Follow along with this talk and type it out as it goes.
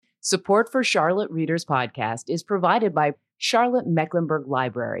Support for Charlotte Readers Podcast is provided by Charlotte Mecklenburg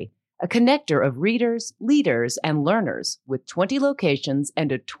Library, a connector of readers, leaders, and learners with 20 locations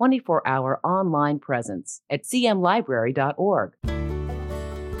and a 24-hour online presence at cmlibrary.org.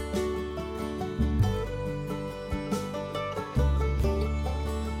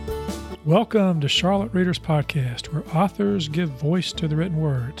 Welcome to Charlotte Readers Podcast, where authors give voice to the written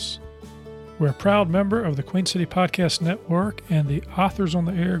words. We're a proud member of the Queen City Podcast Network and the Authors on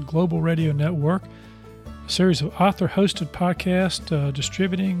the Air Global Radio Network, a series of author-hosted podcasts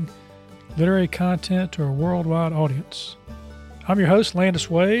distributing literary content to a worldwide audience. I'm your host, Landis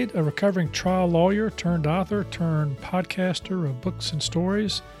Wade, a recovering trial lawyer turned author turned podcaster of books and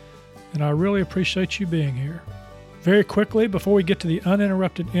stories, and I really appreciate you being here. Very quickly, before we get to the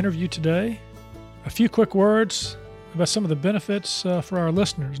uninterrupted interview today, a few quick words about some of the benefits for our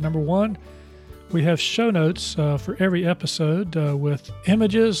listeners. Number one, we have show notes for every episode with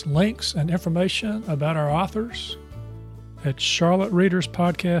images, links, and information about our authors at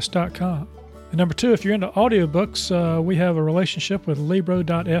charlottereaderspodcast.com. And number two, if you're into audiobooks, we have a relationship with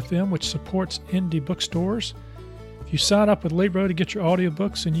Libro.fm, which supports indie bookstores. If you sign up with Libro to get your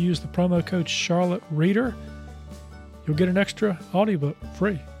audiobooks and use the promo code CharlotteReader, you'll get an extra audiobook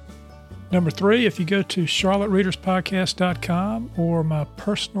free. Number three, if you go to charlottereaderspodcast.com or my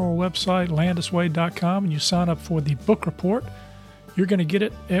personal website, landiswade.com, and you sign up for the book report, you're going to get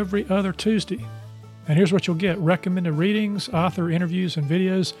it every other Tuesday. And here's what you'll get: recommended readings, author interviews and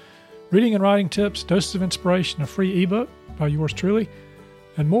videos, reading and writing tips, doses of inspiration, a free ebook by yours truly,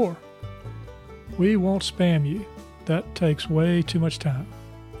 and more. We won't spam you. That takes way too much time.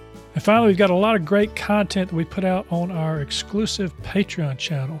 And finally, we've got a lot of great content that we put out on our exclusive Patreon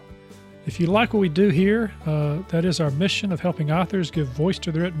channel. If you like what we do here, that is our mission of helping authors give voice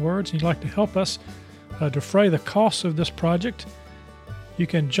to their written words, and you'd like to help us defray the costs of this project, you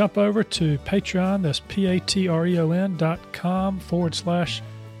can jump over to Patreon, that's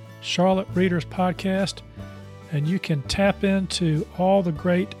patreon.com/Charlotte Readers Podcast, and you can tap into all the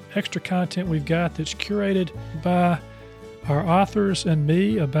great extra content we've got that's curated by our authors and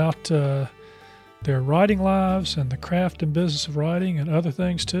me about their writing lives and the craft and business of writing and other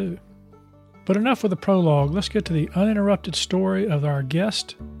things too. But enough with the prologue. Let's get to the uninterrupted story of our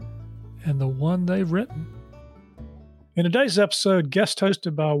guest and the one they've written. In today's episode, guest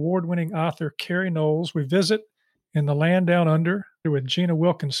hosted by award-winning author Carrie Knowles, we visit in the land down under with Gina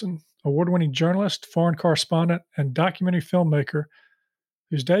Wilkinson, award-winning journalist, foreign correspondent, and documentary filmmaker,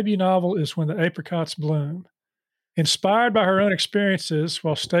 whose debut novel is When the Apricots Bloom. Inspired by her own experiences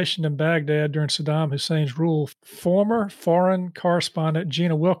while stationed in Baghdad during Saddam Hussein's rule, former foreign correspondent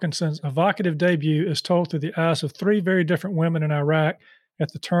Gina Wilkinson's evocative debut is told through the eyes of three very different women in Iraq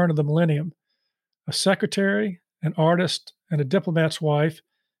at the turn of the millennium: a secretary, an artist, and a diplomat's wife.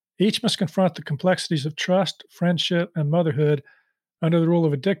 Each must confront the complexities of trust, friendship, and motherhood under the rule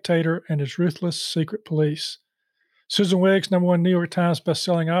of a dictator and his ruthless secret police. Susan Wiggs, #1 New York Times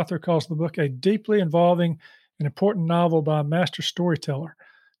bestselling author, calls the book a deeply involving an important novel by a master storyteller.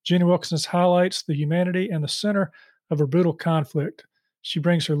 Gina Wilkinson highlights the humanity and the center of her brutal conflict. She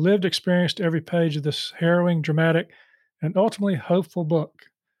brings her lived experience to every page of this harrowing, dramatic, and ultimately hopeful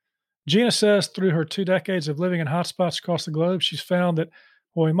book. Gina says through her 2 decades of living in hotspots across the globe, she's found that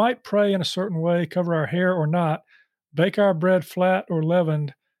while we might pray in a certain way, cover our hair or not, bake our bread flat or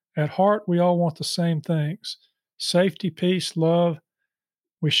leavened, at heart we all want the same things: safety, peace, love.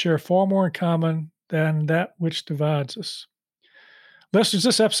 We share far more in common than that which divides us. Listeners,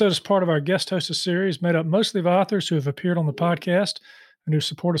 this episode is part of our guest hosted series made up mostly of authors who have appeared on the podcast and who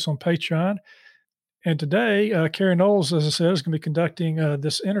support us on Patreon. And today, Carrie Knowles, as I said, is going to be conducting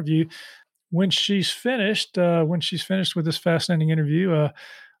this interview. When she's finished with this fascinating interview,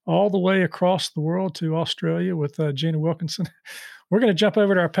 all the way across the world to Australia with Gina Wilkinson, we're going to jump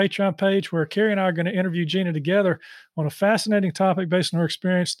over to our Patreon page where Carrie and I are going to interview Gina together on a fascinating topic based on her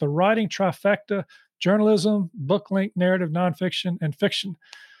experience: the writing trifecta, journalism, book length narrative, nonfiction, and fiction.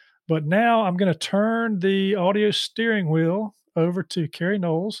 But now I'm going to turn the audio steering wheel over to Carrie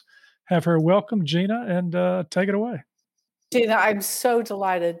Knowles, have her welcome Gina, and take it away. Gina, I'm so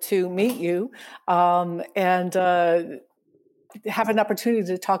delighted to meet you and have an opportunity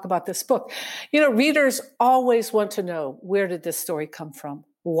to talk about this book. You know, readers always want to know, where did this story come from?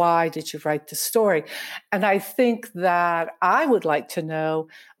 Why did you write this story? And I think that I would like to know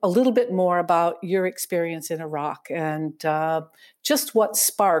a little bit more about your experience in Iraq and just what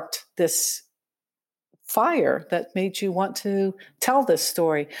sparked this fire that made you want to tell this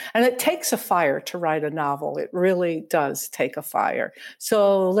story. And it takes a fire to write a novel. It really does take a fire.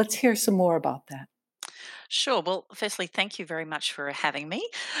 So let's hear some more about that. Sure. Well, firstly, thank you very much for having me.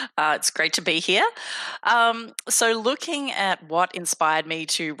 It's great to be here. So, looking at what inspired me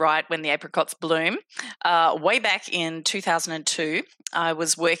to write When the Apricots Bloom, way back in 2002, I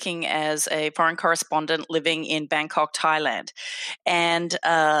was working as a foreign correspondent living in Bangkok, Thailand. And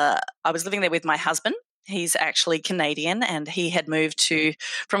I was living there with my husband. He's actually Canadian, and he had moved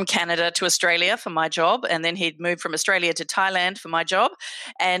from Canada to Australia for my job, and then he'd moved from Australia to Thailand for my job,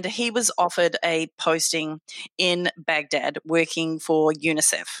 and he was offered a posting in Baghdad working for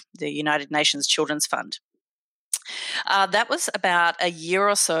UNICEF, the United Nations Children's Fund. That was about a year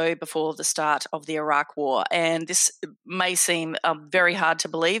or so before the start of the Iraq War. And this may seem very hard to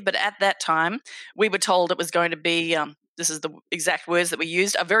believe, but at that time, we were told it was going to be, this is the exact words that we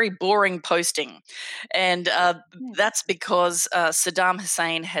used, a very boring posting. And that's because Saddam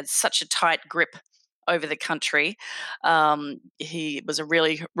Hussein had such a tight grip over the country. He was a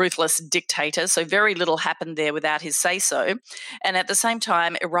really ruthless dictator, so very little happened there without his say-so. And at the same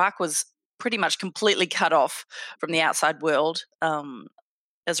time, Iraq was pretty much completely cut off from the outside world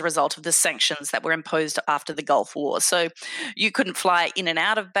as a result of the sanctions that were imposed after the Gulf War. So you couldn't fly in and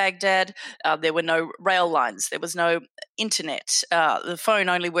out of Baghdad. There were no rail lines. There was no internet. The phone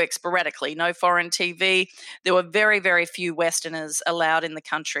only worked sporadically. No foreign TV. There were very, very few Westerners allowed in the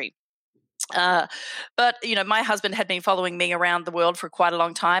country. But, my husband had been following me around the world for quite a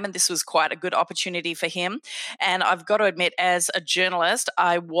long time, and this was quite a good opportunity for him. And I've got to admit, as a journalist,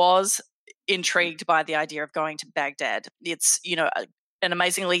 I was intrigued by the idea of going to Baghdad. It's, an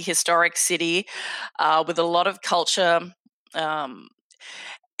amazingly historic city with a lot of culture.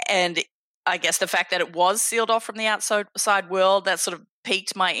 And I guess the fact that it was sealed off from the outside world, that sort of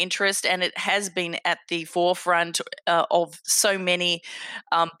piqued my interest, and it has been at the forefront of so many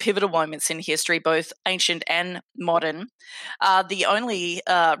pivotal moments in history, both ancient and modern. The only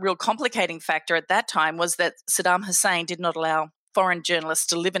real complicating factor at that time was that Saddam Hussein did not allow foreign journalists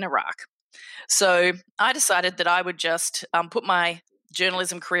to live in Iraq. So I decided that I would just put my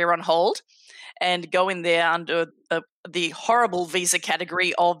journalism career on hold and go in there under the horrible visa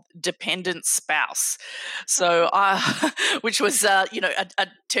category of dependent spouse. So, which was, a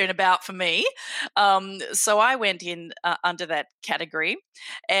turnabout for me. So I went in under that category,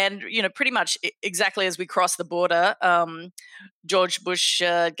 and, pretty much exactly as we crossed the border, George Bush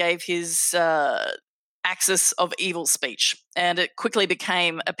gave his axis of evil speech. And it quickly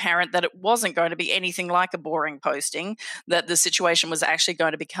became apparent that it wasn't going to be anything like a boring posting, that the situation was actually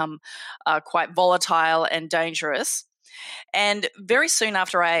going to become quite volatile and dangerous. And very soon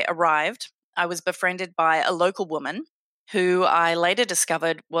after I arrived, I was befriended by a local woman who I later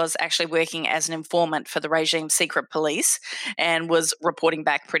discovered was actually working as an informant for the regime's secret police and was reporting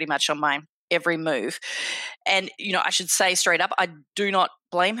back pretty much on my every move. And, I should say straight up, I do not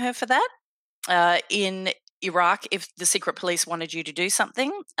blame her for that. In Iraq, if the secret police wanted you to do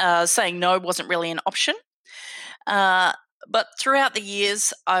something, saying no wasn't really an option. But throughout the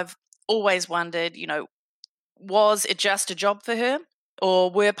years, I've always wondered, was it just a job for her, or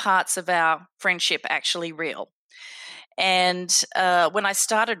were parts of our friendship actually real? And when I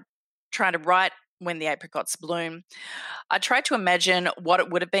started trying to write When the Apricots Bloom, I tried to imagine what it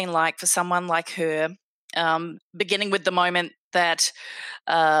would have been like for someone like her, beginning with the moment that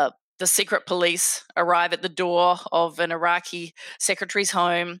the secret police arrive at the door of an Iraqi secretary's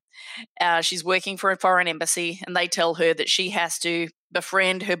home. She's working for a foreign embassy, and they tell her that she has to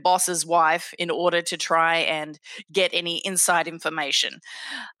befriend her boss's wife in order to try and get any inside information.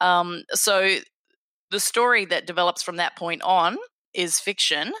 So the story that develops from that point on is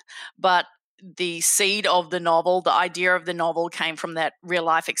fiction, but the seed of the novel, the idea of the novel, came from that real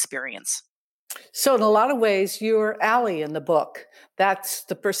life experience. So in a lot of ways, you're Allie in the book. That's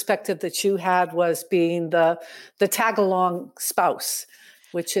the perspective that you had, was being the tag-along spouse,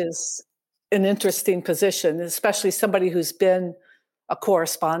 which is an interesting position, especially somebody who's been a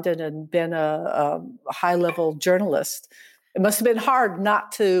correspondent and been a high-level journalist. It must have been hard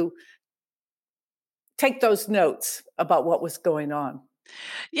not to take those notes about what was going on.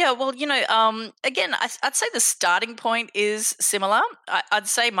 Yeah, well, again, I'd say the starting point is similar. I'd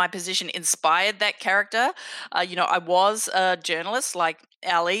say my position inspired that character. I was a journalist like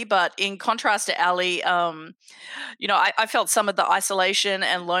Allie, but in contrast to Allie, I felt some of the isolation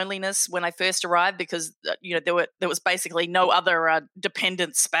and loneliness when I first arrived because, there was basically no other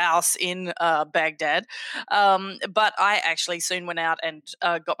dependent spouse in Baghdad. But I actually soon went out and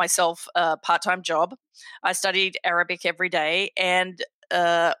got myself a part-time job. I studied Arabic every day, and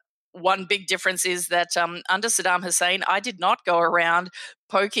one big difference is that under Saddam Hussein, I did not go around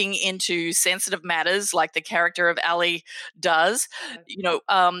poking into sensitive matters like the character of Ali does.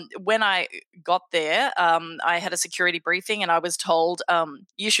 When I got there, I had a security briefing and I was told,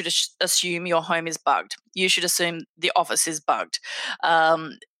 you should assume your home is bugged. You should assume the office is bugged.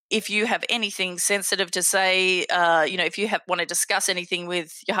 If you have anything sensitive to say, if you want to discuss anything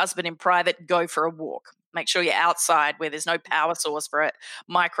with your husband in private, go for a walk. Make sure you're outside where there's no power source for a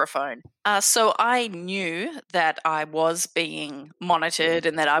microphone. So I knew that I was being monitored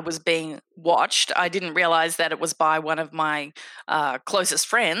and that I was being watched. I didn't realize that it was by one of my closest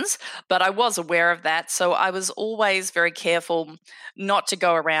friends, but I was aware of that. So I was always very careful not to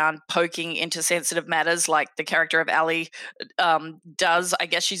go around poking into sensitive matters like the character of Ali does. I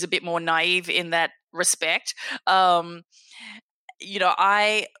guess she's a bit more naive in that respect. I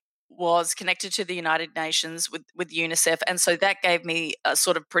was connected to the United Nations with UNICEF, and so that gave me a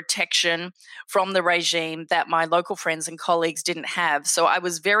sort of protection from the regime that my local friends and colleagues didn't have. So I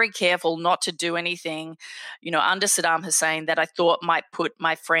was very careful not to do anything, under Saddam Hussein that I thought might put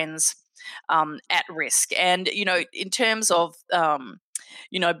my friends at risk. And, in terms of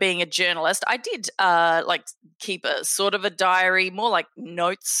being a journalist, I did keep a sort of a diary, more like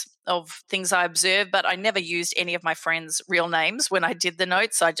notes of things I observed, but I never used any of my friends' real names when I did the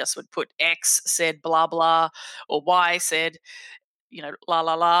notes. I just would put X said blah, blah, or Y said, la,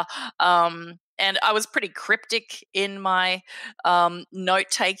 la, la. And I was pretty cryptic in my note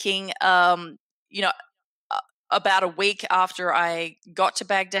taking. About a week after I got to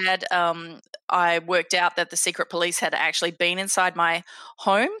Baghdad, I worked out that the secret police had actually been inside my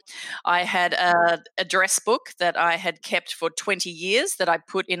home. I had an address book that I had kept for 20 years that I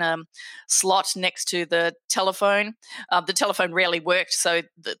put in a slot next to the telephone. The telephone rarely worked, so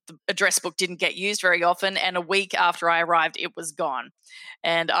the address book didn't get used very often. And a week after I arrived, it was gone.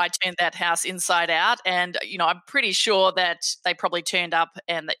 And I turned that house inside out. And, I'm pretty sure that they probably turned up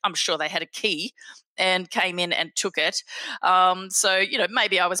and I'm sure they had a key and came in and took it. So,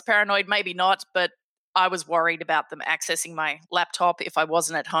 maybe I was paranoid, maybe not, but I was worried about them accessing my laptop if I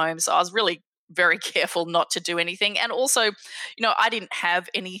wasn't at home. So I was really very careful not to do anything. And also, I didn't have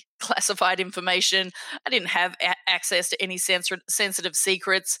any classified information. I didn't have access to any sensitive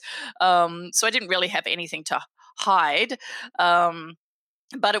secrets. So I didn't really have anything to hide.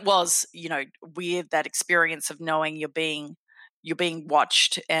 But it was, weird, that experience of knowing you're being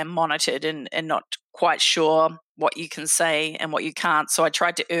watched and monitored and not quite sure what you can say and what you can't. So I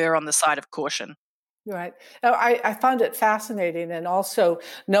tried to err on the side of caution. Right. Now, I found it fascinating, and also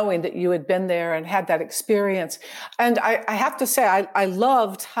knowing that you had been there and had that experience. And I have to say, I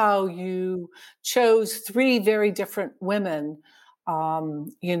loved how you chose three very different women,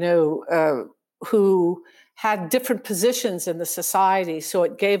 who had different positions in the society. So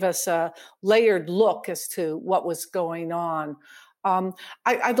it gave us a layered look as to what was going on.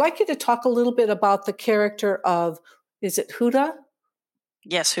 I'd like you to talk a little bit about the character of, is it Huda?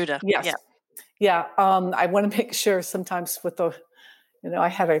 Yes, Huda. Yes. Yeah. Yeah, I want to make sure sometimes with the, I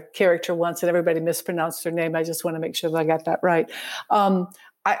had a character once and everybody mispronounced her name. I just want to make sure that I got that right.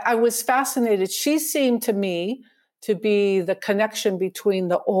 I was fascinated. She seemed to me to be the connection between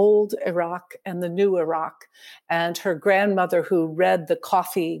the old Iraq and the new Iraq, and her grandmother who read the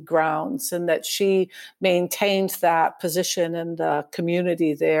coffee grounds, and that she maintained that position in the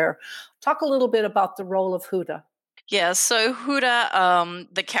community there. Talk a little bit about the role of Huda. Yeah, so Huda,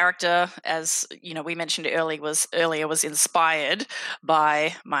 the character, as we mentioned earlier, was inspired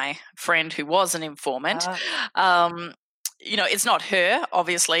by my friend who was an informant. It's not her,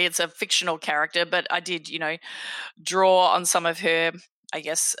 obviously; it's a fictional character, but I did, draw on some of her, I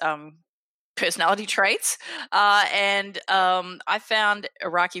guess, personality traits, and I found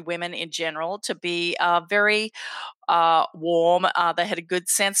Iraqi women in general to be very warm. They had a good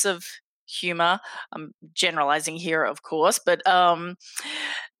sense of humor. I'm generalizing here, of course, but they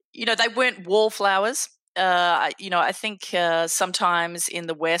weren't wallflowers. I think sometimes in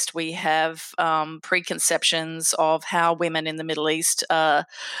the West we have preconceptions of how women in the Middle East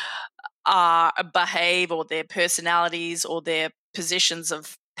behave, or their personalities, or their positions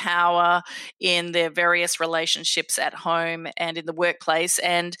of power in their various relationships at home and in the workplace.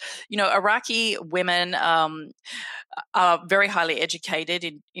 And, Iraqi women are very highly educated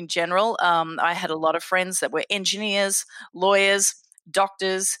in general. I had a lot of friends that were engineers, lawyers,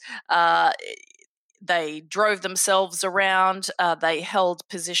 doctors. They drove themselves around. They held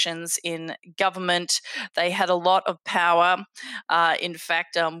positions in government. They had a lot of power. In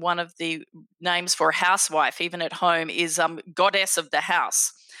fact, one of the names for a housewife, even at home, is goddess of the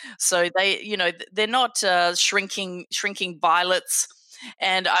house. So they're not shrinking violets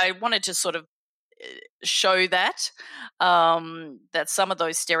And I wanted to sort of show that that some of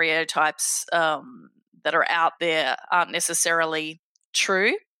those stereotypes that are out there aren't necessarily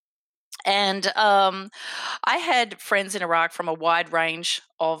true. And I had friends in Iraq from a wide range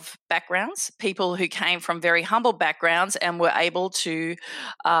of backgrounds, people who came from very humble backgrounds and were able to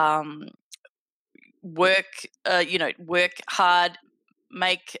work hard,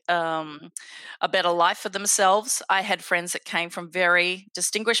 make a better life for themselves. I had friends that came from very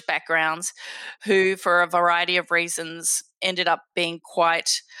distinguished backgrounds who, for a variety of reasons, ended up being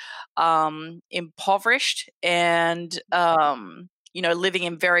quite impoverished and living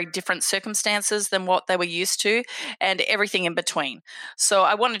in very different circumstances than what they were used to, and everything in between. So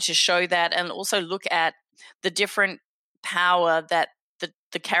I wanted to show that and also look at the different power that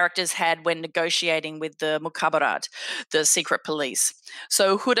the characters had when negotiating with the Mukhabarat, the secret police.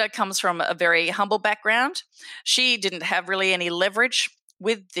 So Huda comes from a very humble background. She didn't have really any leverage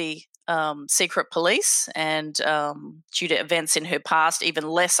with the secret police, and due to events in her past, even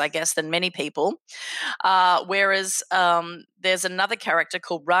less, I guess, than many people. Whereas there's another character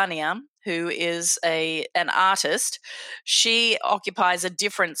called Rania, who is an artist. She occupies a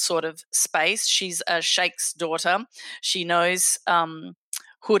different sort of space. She's a sheikh's daughter. She knows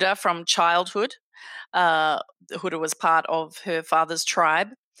Huda from childhood. Huda was part of her father's tribe.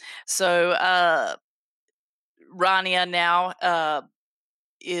 So Rania now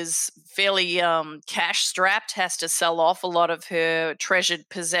is fairly cash strapped, has to sell off a lot of her treasured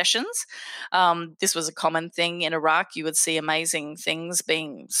possessions. This was a common thing in Iraq. You would see amazing things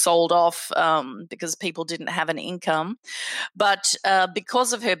being sold off because people didn't have an income. But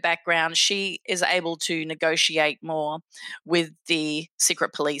because of her background, she is able to negotiate more with the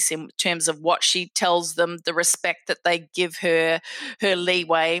secret police in terms of what she tells them, the respect that they give her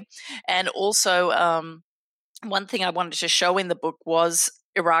leeway. And also one thing I wanted to show in the book was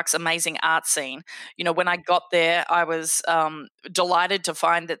Iraq's amazing art scene. When I got there, I was delighted to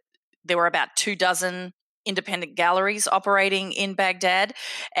find that there were about 24 independent galleries operating in Baghdad.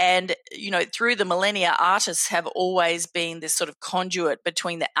 And, through the millennia, artists have always been this sort of conduit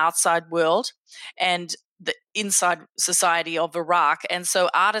between the outside world and the inside society of Iraq. And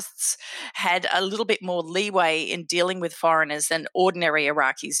so artists had a little bit more leeway in dealing with foreigners than ordinary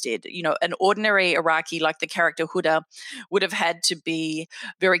Iraqis did. An ordinary Iraqi, like the character Huda, would have had to be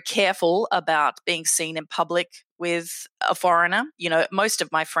very careful about being seen in public with a foreigner. Most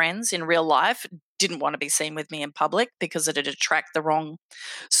of my friends in real life didn't want to be seen with me in public because it'd attract the wrong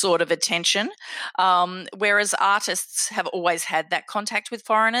sort of attention. Whereas artists have always had that contact with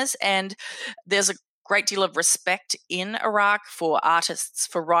foreigners, and there's a great deal of respect in Iraq for artists,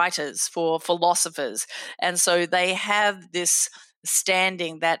 for writers, for philosophers. And so they have this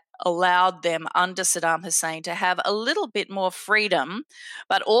standing that allowed them under Saddam Hussein to have a little bit more freedom,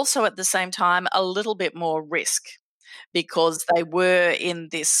 but also at the same time a little bit more risk, because they were in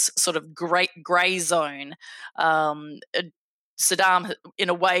this sort of great grey zone. Saddam, in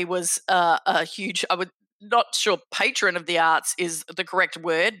a way, was a huge, not sure patron of the arts is the correct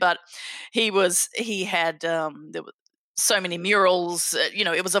word, but he had there were so many murals.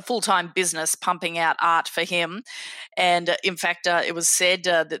 It was a full-time business pumping out art for him. And in fact, it was said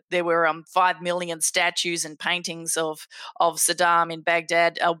that there were 5 million statues and paintings of Saddam in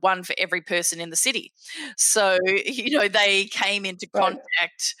Baghdad, one for every person in the city. So, they came into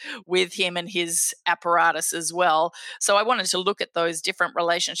contact with him and his apparatus as well. So I wanted to look at those different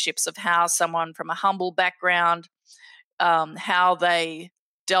relationships of how someone from a humble background, how they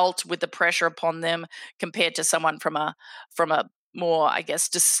dealt with the pressure upon them compared to someone from a more, I guess,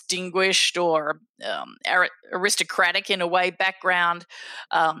 distinguished or aristocratic in a way background,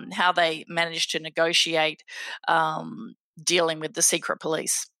 how they managed to negotiate dealing with the secret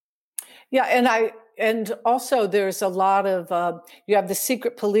police. Yeah, and also there's a lot of you have the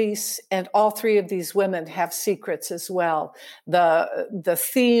secret police, and all three of these women have secrets as well. The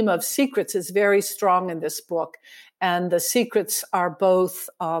theme of secrets is very strong in this book, and the secrets are both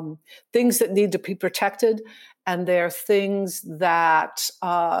things that need to be protected, and they're things that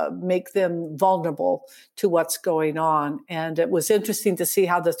make them vulnerable to what's going on. And it was interesting to see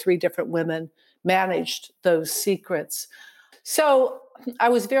how the three different women managed those secrets. So I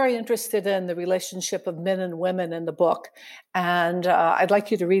was very interested in the relationship of men and women in the book. And I'd like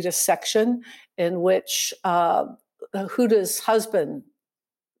you to read a section in which Huda's husband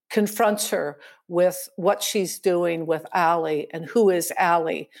confronts her with what she's doing with Ali and who is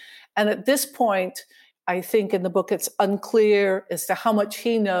Ali. And at this point, I think in the book, it's unclear as to how much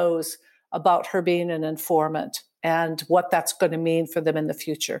he knows about her being an informant and what that's going to mean for them in the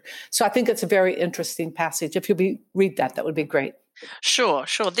future. So I think it's a very interesting passage. If you read that would be great. Sure.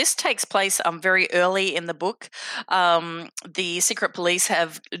 This takes place very early in the book. The secret police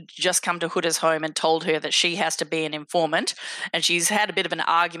have just come to Huda's home and told her that she has to be an informant, and she's had a bit of an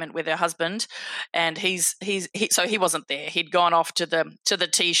argument with her husband, and so he wasn't there. He'd gone off to the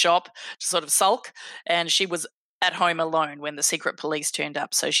tea shop to sort of sulk, and she was at home alone when the secret police turned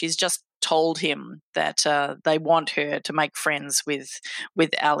up. So she's just told him that they want her to make friends with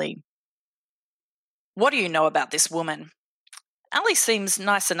Ali. What do you know about this woman? Ali seems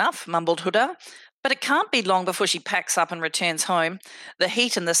nice enough, mumbled Huda, but it can't be long before she packs up and returns home. The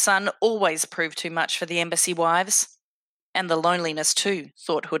heat and the sun always prove too much for the embassy wives. And the loneliness too,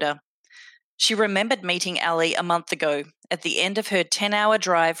 thought Huda. She remembered meeting Ali a month ago at the end of her 10-hour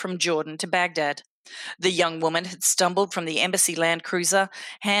drive from Jordan to Baghdad. The young woman had stumbled from the embassy Land Cruiser,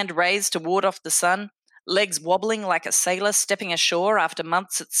 hand raised to ward off the sun, legs wobbling like a sailor stepping ashore after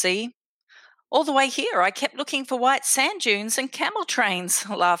months at sea. All the way here, I kept looking for white sand dunes and camel trains,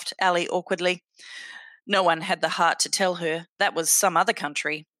 laughed Ali awkwardly. No one had the heart to tell her that was some other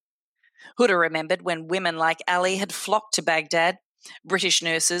country. Huda remembered when women like Ali had flocked to Baghdad, British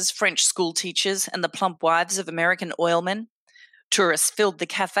nurses, French school teachers, and the plump wives of American oilmen. Tourists filled the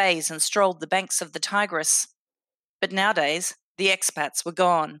cafes and strolled the banks of the Tigris. But nowadays, the expats were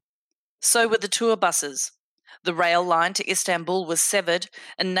gone. So were the tour buses. The rail line to Istanbul was severed,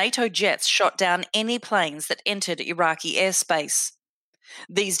 and NATO jets shot down any planes that entered Iraqi airspace.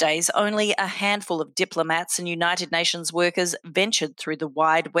 These days, only a handful of diplomats and United Nations workers ventured through the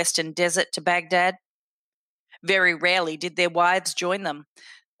wide western desert to Baghdad. Very rarely did their wives join them,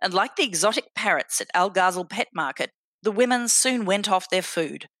 and like the exotic parrots at Al Ghazal Pet Market, the women soon went off their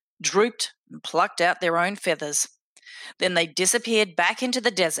food, drooped, and plucked out their own feathers. Then they disappeared back into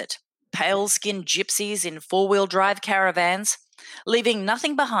the desert, pale-skinned gypsies in four-wheel drive caravans, leaving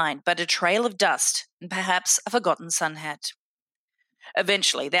nothing behind but a trail of dust and perhaps a forgotten sun hat.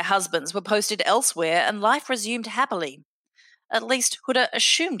 Eventually, their husbands were posted elsewhere and life resumed happily. At least Huda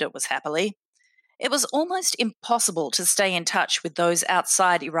assumed it was happily. It was almost impossible to stay in touch with those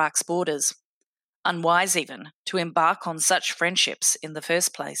outside Iraq's borders. Unwise even to embark on such friendships in the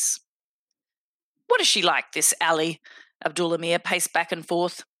first place. What is she like, this Ali? Abdul Amir paced back and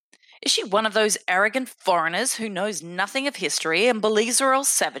forth. Is she one of those arrogant foreigners who knows nothing of history and believes we're all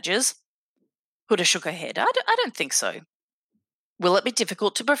savages? Huda shook her head. I don't think so. Will it be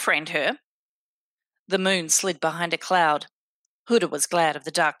difficult to befriend her? The moon slid behind a cloud. Huda was glad of the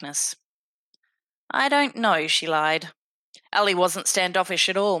darkness. I don't know, she lied. Ali wasn't standoffish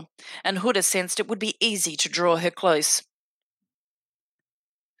at all, and Huda sensed it would be easy to draw her close.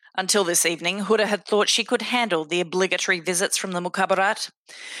 Until this evening, Huda had thought she could handle the obligatory visits from the Mukhabarat.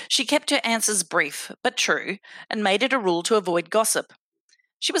 She kept her answers brief but true and made it a rule to avoid gossip.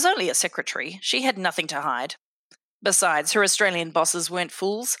 She was only a secretary. She had nothing to hide. Besides, her Australian bosses weren't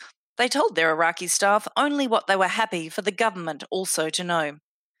fools. They told their Iraqi staff only what they were happy for the government also to know.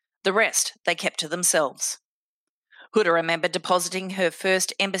 The rest they kept to themselves. Huda remembered depositing her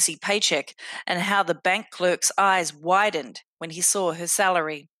first embassy paycheck and how the bank clerk's eyes widened when he saw her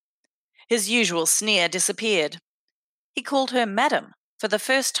salary. His usual sneer disappeared. He called her Madam for the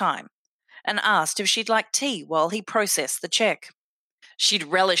first time and asked if she'd like tea while he processed the check. She'd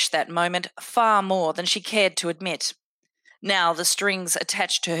relished that moment far more than she cared to admit. Now the strings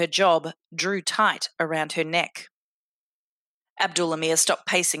attached to her job drew tight around her neck. Abdul Amir stopped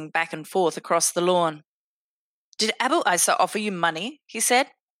pacing back and forth across the lawn. Did Abu Isa offer you money? He said.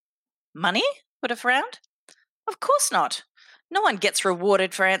 Money? Huda frowned. Of course not. No one gets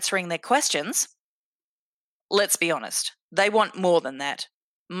rewarded for answering their questions. Let's be honest. They want more than that.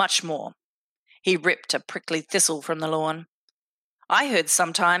 Much more. He ripped a prickly thistle from the lawn. I heard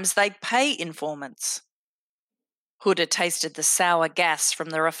sometimes they pay informants. Huda tasted the sour gas from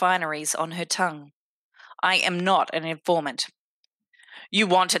the refineries on her tongue. I am not an informant. You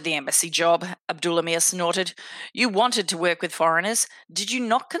wanted the embassy job, Abdul Amir snorted. You wanted to work with foreigners. Did you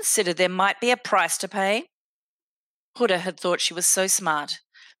not consider there might be a price to pay? Huda had thought she was so smart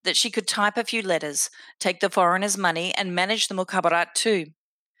that she could type a few letters, take the foreigners' money, and manage the Mukhabarat too.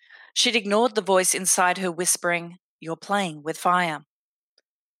 She'd ignored the voice inside her whispering, You're playing with fire.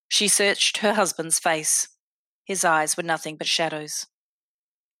 She searched her husband's face. His eyes were nothing but shadows.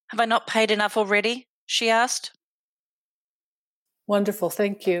 Have I not paid enough already? She asked. Wonderful,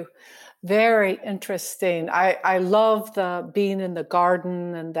 thank you. Very interesting. I love the being in the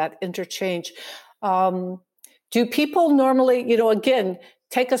garden and that interchange. Do people normally, again,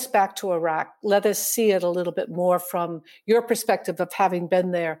 take us back to Iraq. Let us see it a little bit more from your perspective of having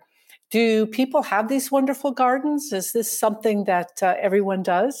been there. Do people have these wonderful gardens? Is this something that everyone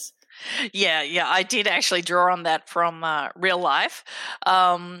does? Yeah, I did actually draw on that from real life.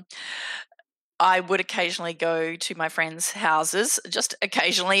 Um, I would occasionally go to my friends' houses, just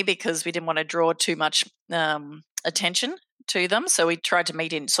occasionally, because we didn't want to draw too much attention to them. So we tried to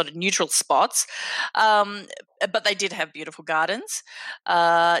meet in sort of neutral spots. Um, but they did have beautiful gardens.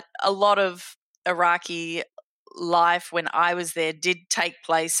 A lot of Iraqi life when I was there did take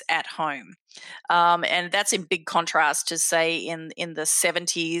place at home. And that's in big contrast to, say, in the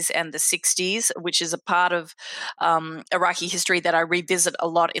 70s and the 60s, which is a part of Iraqi history that I revisit a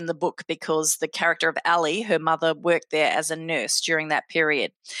lot in the book, because the character of Ali, her mother, worked there as a nurse during that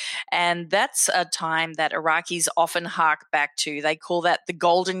period. And that's a time that Iraqis often hark back to. They call that the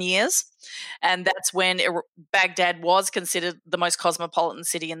golden years. And that's when Baghdad was considered the most cosmopolitan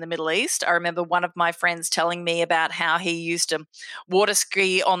city in the Middle East. I remember one of my friends telling me about how he used to water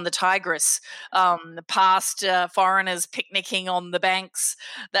ski on the Tigris, past foreigners picnicking on the banks,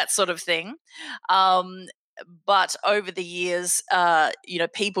 that sort of thing. But over the years,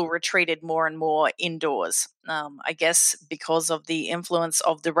 people retreated more and more indoors. I guess because of the influence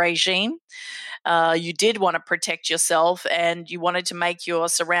of the regime. You did want to protect yourself, and you wanted to make your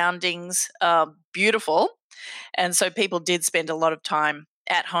surroundings beautiful. And so people did spend a lot of time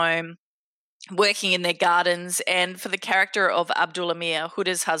at home, working in their gardens. And for the character of Abdul Amir,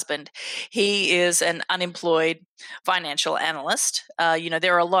 Huda's husband, he is an unemployed financial analyst.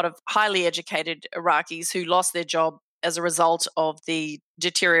 There are a lot of highly educated Iraqis who lost their job as a result of the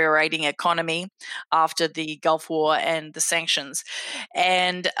deteriorating economy after the Gulf War and the sanctions.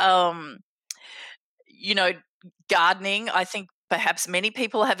 And, gardening, I think perhaps many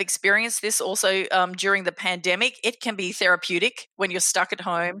people have experienced this also during the pandemic. It can be therapeutic when you're stuck at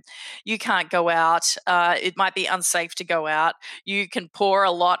home. You can't go out. It might be unsafe to go out. You can pour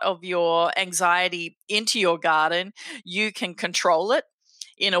a lot of your anxiety into your garden. You can control it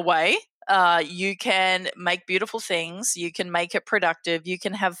in a way. You can make beautiful things. You can make it productive. You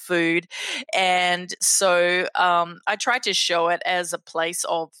can have food. And so I tried to show it as a place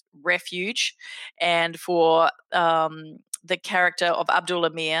of refuge. And for the character of Abdul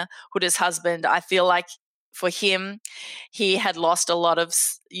Amir, Huda's husband, I feel like for him, he had lost a lot of,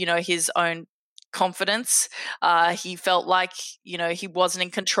 his own confidence. He felt like, he wasn't in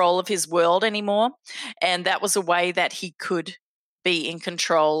control of his world anymore. And that was a way that he could be in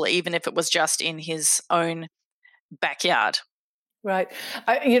control, even if it was just in his own backyard. Right.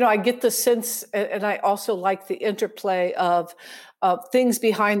 I get the sense, and I also like the interplay of things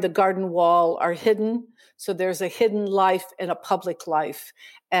behind the garden wall are hidden. So there's a hidden life and a public life.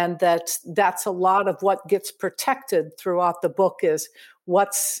 And that's a lot of what gets protected throughout the book is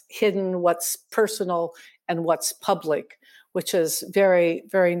what's hidden, what's personal, and what's public, which is very,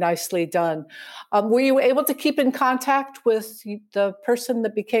 very nicely done. Were you able to keep in contact with the person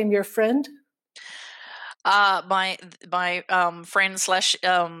that became your friend? My friend slash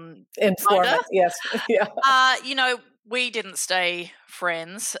informant, yes, yeah. We didn't stay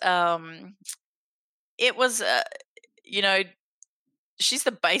friends. It was, she's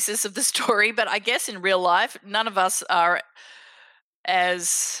the basis of the story, but I guess in real life, none of us are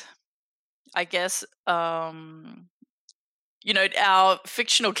as, I guess, our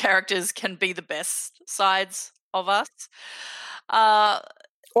fictional characters can be the best sides of us.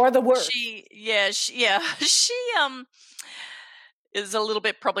 Or the worst. She is a little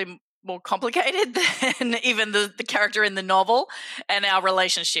bit probably more complicated than even the character in the novel, and our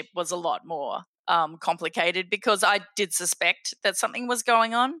relationship was a lot more complicated because I did suspect that something was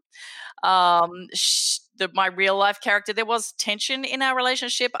going on. My real life character, there was tension in our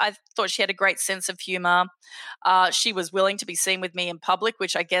relationship. I thought she had a great sense of humor. She was willing to be seen with me in public,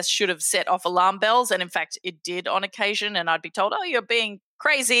 which I guess should have set off alarm bells. And in fact, it did on occasion. And I'd be told, "Oh, you're being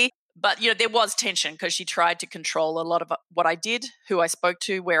crazy." But, there was tension because she tried to control a lot of what I did, who I spoke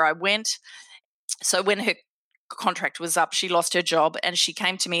to, where I went. So when her contract was up, she lost her job and she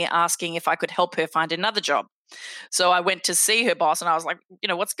came to me asking if I could help her find another job. So I went to see her boss and I was like,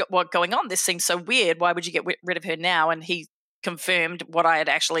 what's going on? This seems so weird. Why would you get rid of her now? And he confirmed what I had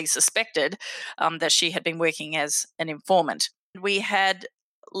actually suspected, that she had been working as an informant. We had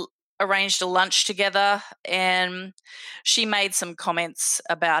arranged a lunch together and she made some comments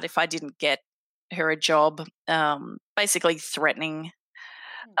about if I didn't get her a job, basically threatening.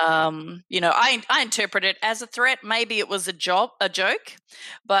 I interpret it as a threat. Maybe it was a joke,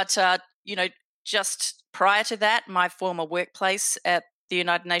 but, just prior to that, my former workplace at the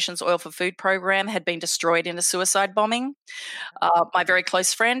United Nations Oil for Food program had been destroyed in a suicide bombing. My very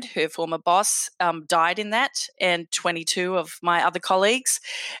close friend, her former boss, died in that, and 22 of my other colleagues.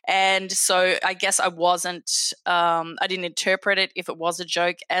 And so I guess I didn't interpret it, if it was a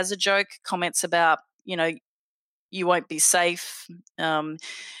joke, as a joke. Comments about, you won't be safe.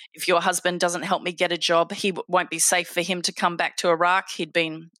 If your husband doesn't help me get a job, won't be safe for him to come back to Iraq. He'd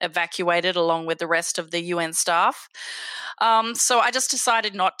been evacuated along with the rest of the UN staff. So I just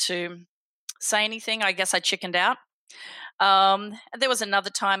decided not to say anything. I guess I chickened out. There was another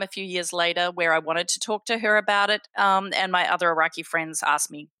time a few years later where I wanted to talk to her about it, and my other Iraqi friends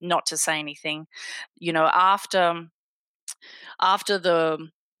asked me not to say anything. After the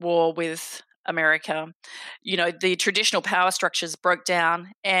war with America, the traditional power structures broke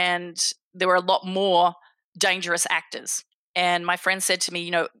down, and there were a lot more dangerous actors. And my friend said to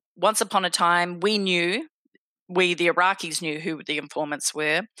me, once upon a time, the Iraqis knew who the informants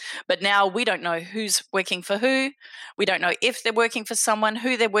were, but now we don't know who's working for who. We don't know if they're working for someone,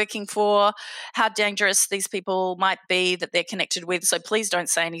 who they're working for, how dangerous these people might be that they're connected with. So please don't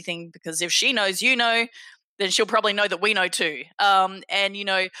say anything, because if she knows then she'll probably know that we know too.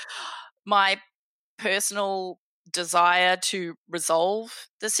 My personal desire to resolve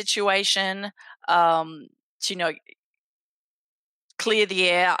the situation, to clear the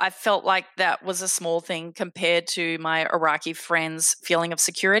air, I felt like that was a small thing compared to my Iraqi friends' feeling of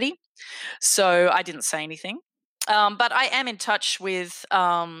security. So I didn't say anything. But I am in touch with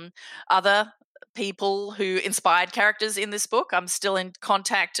other people who inspired characters in this book. I'm still in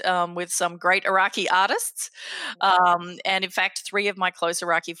contact with some great Iraqi artists. And in fact, 3 of my close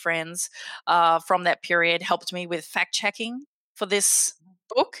Iraqi friends from that period helped me with fact-checking for this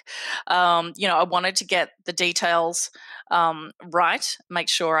book. I wanted to get the details right, make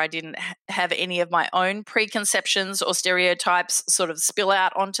sure I didn't have any of my own preconceptions or stereotypes sort of spill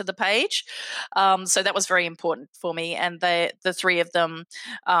out onto the page. So that was very important for me. And the 3 of them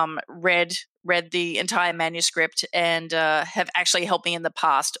read the entire manuscript and have actually helped me in the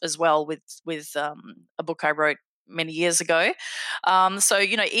past as well with a book I wrote many years ago. So,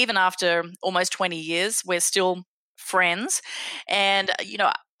 even after almost 20 years, we're still friends. And,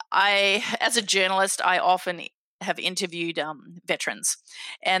 as a journalist, I often have interviewed veterans,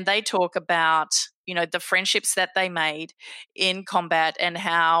 and they talk about, the friendships that they made in combat, and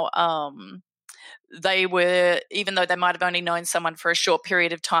how they were, even though they might have only known someone for a short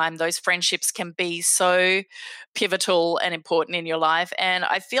period of time, those friendships can be so pivotal and important in your life. And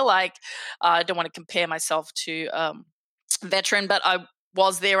I feel like I don't want to compare myself to veteran, but I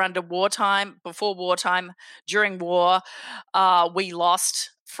was there under wartime, before wartime, during war. We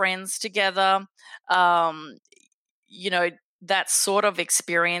lost friends together. That sort of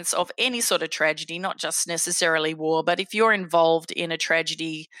experience of any sort of tragedy, not just necessarily war, but if you're involved in a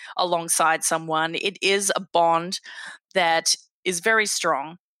tragedy alongside someone, it is a bond that is very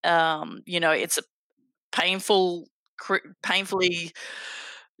strong. It's a painfully,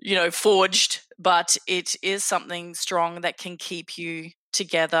 forged, but it is something strong that can keep you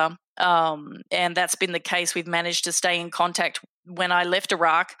together. And that's been the case. We've managed to stay in contact. When I left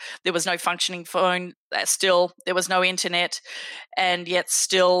Iraq, there was no functioning phone. Still, there was no internet. And yet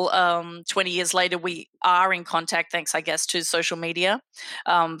still, 20 years later, we are in contact, thanks, I guess, to social media,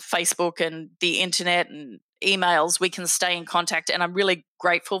 Facebook and the internet and emails. We can stay in contact. And I'm really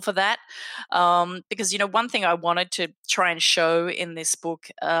grateful for that. Because, one thing I wanted to try and show in this book,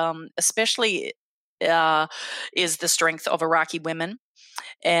 especially is the strength of Iraqi women.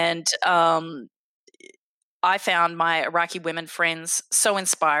 And I found my Iraqi women friends so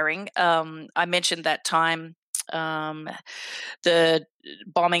inspiring. I mentioned that time, the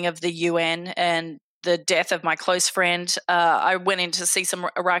bombing of the UN and the death of my close friend. I went in to see some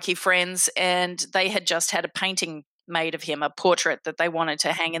Iraqi friends, and they had just had a painting made of him, a portrait that they wanted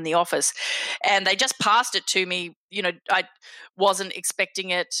to hang in the office. And they just passed it to me. I wasn't expecting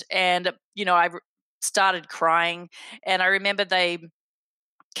it. And, I started crying. And I remember they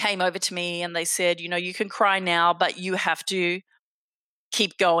came over to me and they said, you can cry now, but you have to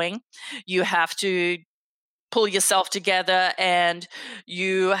keep going. You have to pull yourself together, and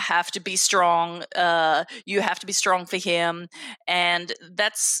you have to be strong. You have to be strong for him. And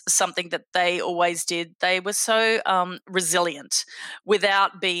that's something that they always did. They were so resilient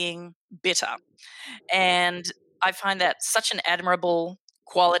without being bitter. And I find that such an admirable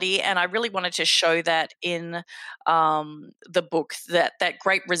quality, and I really wanted to show that in the book, that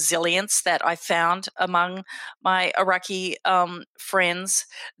great resilience that I found among my Iraqi friends,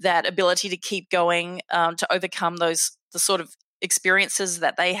 that ability to keep going, to overcome the sort of experiences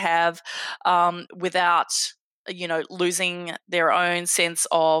that they have without losing their own sense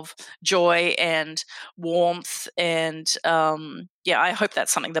of joy and warmth. And I hope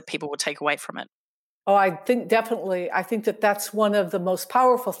that's something that people will take away from it. Oh, I think definitely. I think that that's one of the most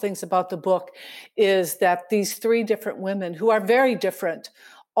powerful things about the book is that these three different women who are very different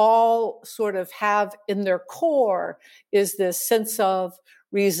all sort of have in their core is this sense of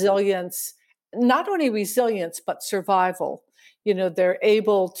resilience, not only resilience, but survival. They're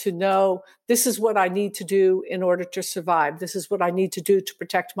able to know this is what I need to do in order to survive. This is what I need to do to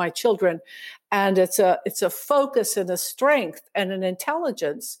protect my children. And it's a focus and a strength and an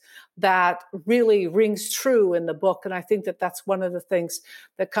intelligence that really rings true in the book. And I think that that's one of the things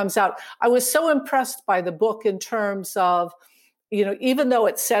that comes out. I was so impressed by the book in terms of, even though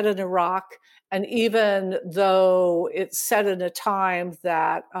it's set in Iraq and even though it's set in a time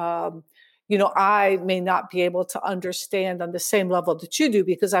that, I may not be able to understand on the same level that you do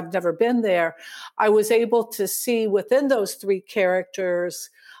because I've never been there. I was able to see within those three characters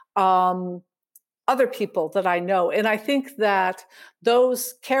other people that I know. And I think that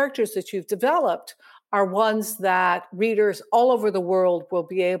those characters that you've developed are ones that readers all over the world will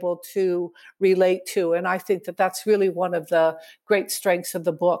be able to relate to. And I think that that's really one of the great strengths of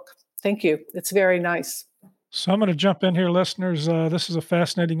the book. Thank you. It's very nice. So I'm going to jump in here, listeners. This is a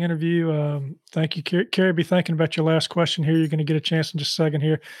fascinating interview. Thank you, Carrie. Be thinking about your last question here. You're going to get a chance in just a second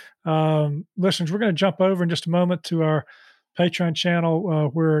here. Listeners, we're going to jump over in just a moment to our Patreon channel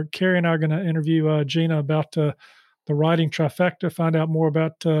where Carrie and I are going to interview Gina about the writing trifecta, find out more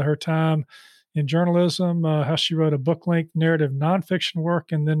about her time in journalism, how she wrote a book-length narrative nonfiction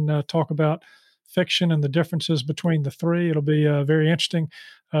work, and then talk about fiction and the differences between the three. It'll be very interesting.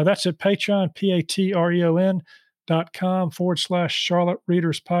 That's at Patreon, patreon.com/Charlotte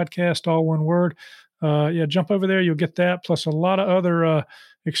Readers Podcast, all one word. Jump over there. You'll get that, plus a lot of other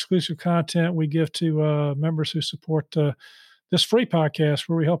exclusive content we give to members who support this free podcast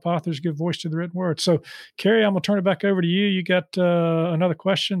where we help authors give voice to the written word. So, Carrie, I'm going to turn it back over to you. You got another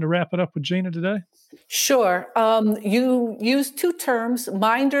question to wrap it up with Gina today? Sure. You use two terms,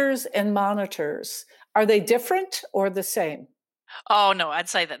 minders and monitors. Are they different or the same? Oh, no, I'd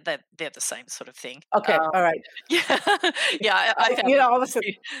say that they're the same sort of thing. Okay, all right. Yeah, yeah. I found all of a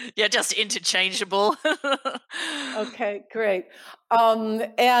sudden, just interchangeable. Okay, great.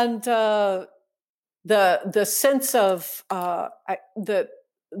 And the sense of that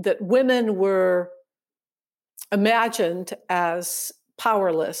women were imagined as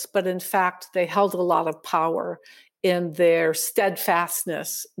powerless, but in fact they held a lot of power in their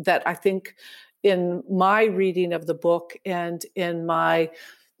steadfastness that I think in my reading of the book and in my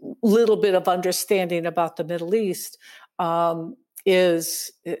little bit of understanding about the Middle East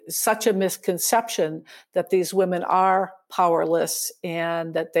is such a misconception that these women are powerless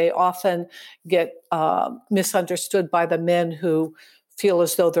and that they often get misunderstood by the men who feel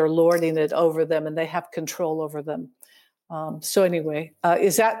as though they're lording it over them and they have control over them. So anyway,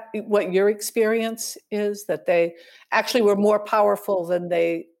 is that what your experience is, that they actually were more powerful than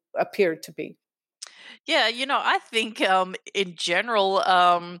they appeared to be? Yeah, I think in general,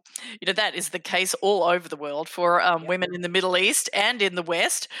 that is the case all over the world for women in the Middle East and in the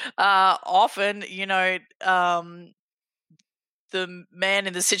West. Often, the man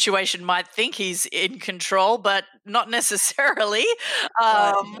in the situation might think he's in control, but not necessarily.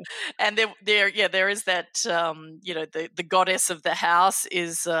 And there is that, the goddess of the house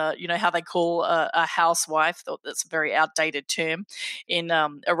is, how they call a housewife. That's a very outdated term in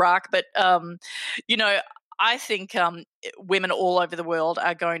Iraq. But, I think women all over the world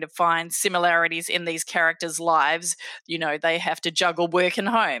are going to find similarities in these characters' lives. They have to juggle work and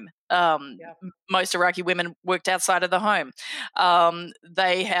home. Most Iraqi women worked outside of the home.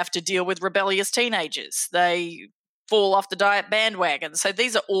 They have to deal with rebellious teenagers. They fall off the diet bandwagon. So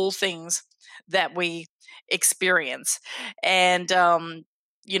these are all things that we experience. And,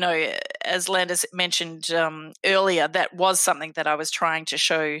 as Landis mentioned earlier, that was something that I was trying to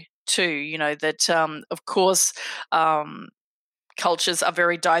show too, that of course cultures are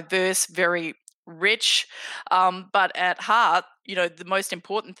very diverse, very rich, but at heart, the most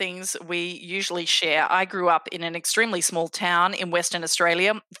important things we usually share. I grew up in an extremely small town in Western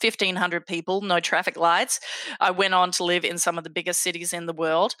Australia, 1,500 people, no traffic lights. I went on to live in some of the biggest cities in the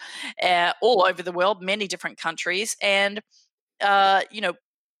world, all over the world, many different countries. And, I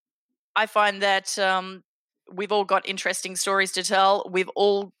find that we've all got interesting stories to tell. We've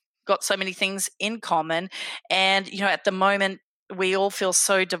all got so many things in common. And, at the moment, we all feel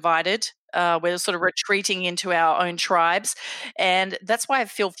so divided. We're sort of retreating into our own tribes. And that's why I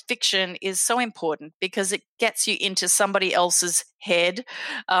feel fiction is so important, because it gets you into somebody else's head,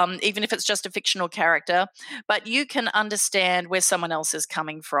 even if it's just a fictional character. But you can understand where someone else is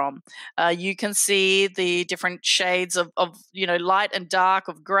coming from. You can see the different shades of light and dark,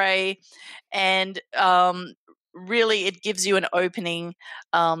 of gray. And really, it gives you an opening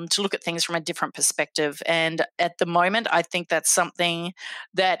to look at things from a different perspective. And at the moment, I think that's something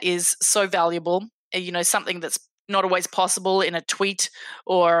that is so valuable, something that's not always possible in a tweet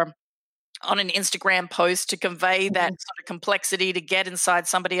or on an Instagram post, to convey that sort of complexity, to get inside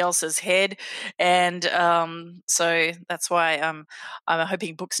somebody else's head. And so that's why I'm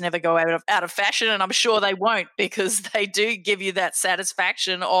hoping books never go out of fashion, and I'm sure they won't, because they do give you that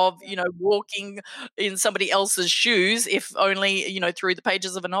satisfaction of, walking in somebody else's shoes, if only, through the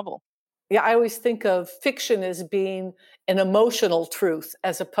pages of a novel. Yeah, I always think of fiction as being an emotional truth,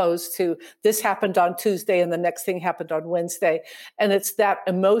 as opposed to this happened on Tuesday and the next thing happened on Wednesday. And it's that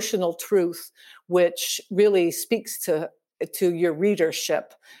emotional truth which really speaks to your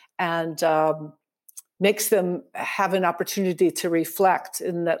readership and makes them have an opportunity to reflect.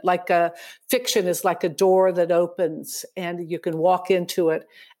 And that, like a fiction is like a door that opens, and you can walk into it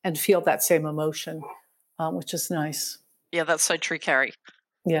and feel that same emotion, which is nice. Yeah, that's so true, Carrie.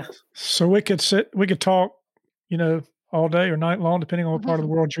 Yeah. So we could talk, all day or night long, depending on what part of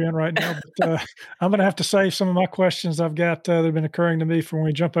the world you're in right now. But I'm going to have to save some of my questions I've got that have been occurring to me for when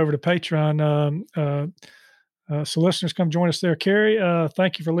we jump over to Patreon. So listeners, come join us there. Carrie,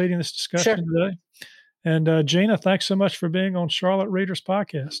 thank you for leading this discussion today. And Gina, thanks so much for being on Charlotte Readers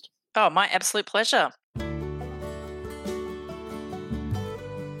Podcast. Oh, my absolute pleasure.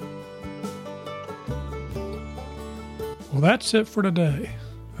 Well, that's it for today.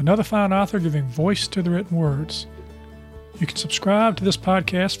 Another fine author giving voice to the written words. You can subscribe to this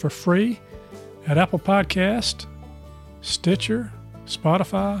podcast for free at Apple Podcast, Stitcher,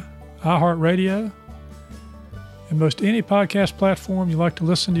 Spotify, iHeartRadio, and most any podcast platform you like to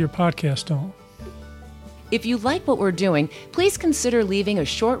listen to your podcast on. If you like what we're doing, please consider leaving a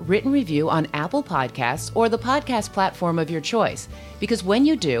short written review on Apple Podcasts or the podcast platform of your choice, because when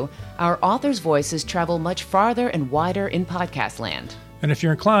you do, our authors' voices travel much farther and wider in podcast land. And if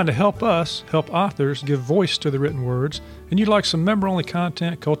you're inclined to help us help authors give voice to the written words, and you'd like some member-only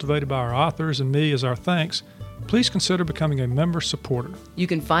content cultivated by our authors and me as our thanks, please consider becoming a member supporter. You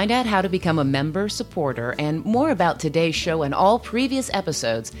can find out how to become a member supporter and more about today's show and all previous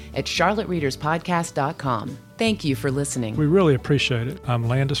episodes at charlottereaderspodcast.com. Thank you for listening. We really appreciate it. I'm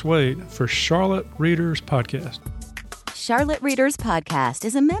Landis Wade for Charlotte Readers Podcast. Charlotte Readers Podcast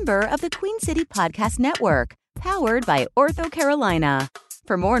is a member of the Queen City Podcast Network, powered by OrthoCarolina.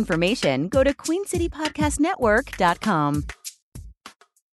 For more information, go to queencitypodcastnetwork.com.